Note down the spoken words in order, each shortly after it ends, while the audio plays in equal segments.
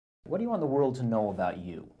What do you want the world to know about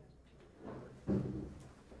you?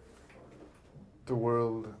 The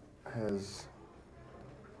world has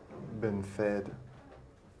been fed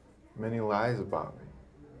many lies about me.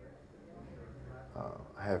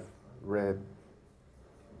 I have read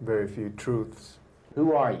very few truths.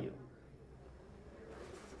 Who are you?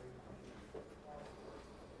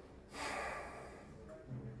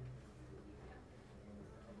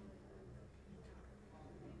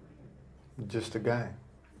 Just a guy.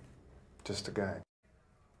 Just a guy.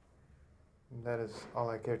 That is all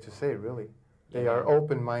I care to say, really. They are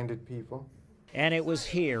open-minded people. And it was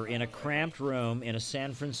here, in a cramped room in a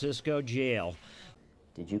San Francisco jail.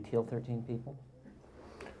 Did you kill 13 people?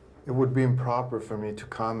 It would be improper for me to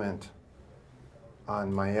comment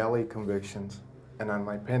on my LA convictions and on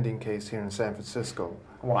my pending case here in San Francisco.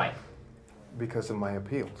 Why? Because of my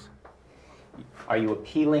appeals. Are you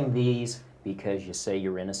appealing these because you say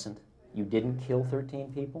you're innocent? You didn't kill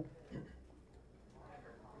 13 people?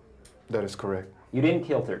 That is correct. You didn't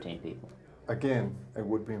kill 13 people? Again, it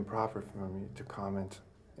would be improper for me to comment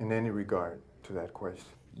in any regard to that question.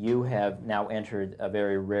 You have now entered a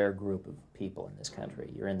very rare group of people in this country.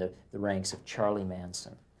 You're in the ranks of Charlie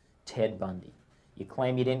Manson, Ted Bundy. You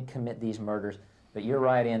claim you didn't commit these murders, but you're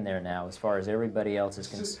right in there now as far as everybody else is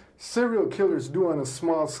concerned. Serial killers do on a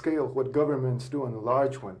small scale what governments do on a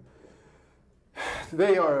large one.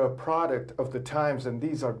 They are a product of the times, and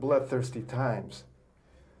these are bloodthirsty times.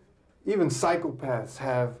 Even psychopaths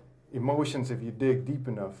have emotions if you dig deep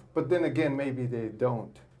enough, but then again, maybe they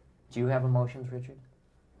don't. Do you have emotions, Richard?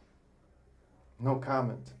 No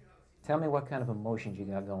comment. Tell me what kind of emotions you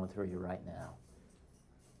got going through you right now.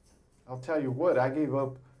 I'll tell you what, I gave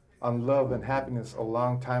up on love and happiness a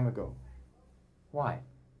long time ago. Why?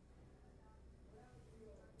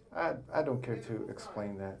 I don't care to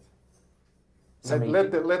explain that. Somebody...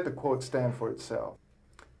 Let the quote stand for itself.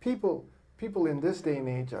 People in this day and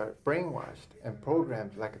age are brainwashed and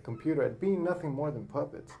programmed like a computer at being nothing more than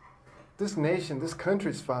puppets. This nation, this country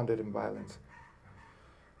is founded in violence.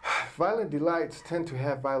 Violent delights tend to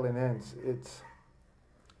have violent ends.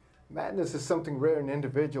 Madness is something rare in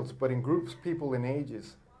individuals, but in groups, people, and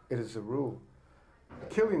ages, it is a rule.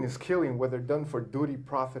 Killing is killing, whether done for duty,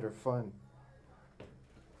 profit, or fun.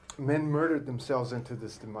 Men murdered themselves into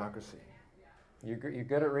this democracy. You're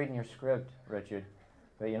good at reading your script, Richard,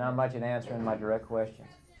 but you're not much at answering my direct questions.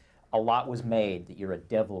 A lot was made that you're a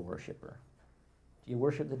devil worshiper. Do you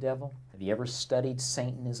worship the devil? Have you ever studied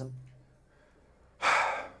Satanism?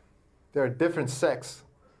 There are different sects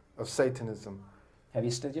of Satanism. Have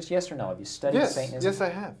you studied, just yes or no, have you studied Satanism? Yes, I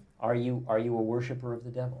have. Are you a worshiper of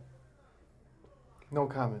the devil? No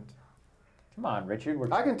comment. Come on,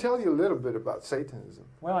 Richard. I can tell you a little bit about Satanism.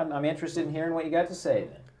 Well, I'm interested in hearing what you got to say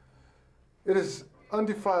then. It is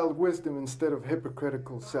undefiled wisdom instead of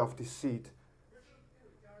hypocritical self-deceit.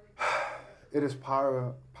 It is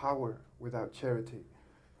power without charity.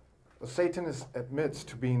 A Satanist admits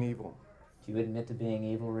to being evil. Do you admit to being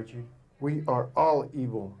evil, Richard? We are all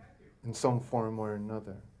evil in some form or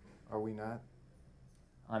another, are we not?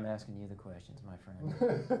 I'm asking you the questions, my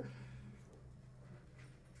friend.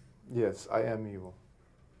 Yes, I am evil.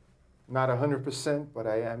 Not 100%, but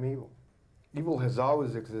I am evil. Evil has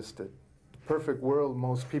always existed. The perfect world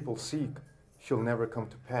most people seek shall never come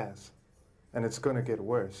to pass, and it's going to get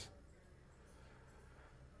worse.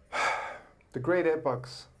 The great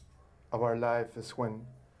epochs of our life is when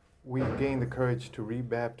we gain the courage to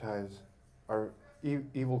rebaptize our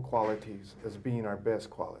evil qualities as being our best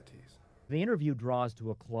qualities. The interview draws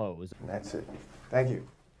to a close. And that's it. Thank you.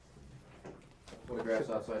 Photographs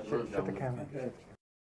outside the room. Shut the camera.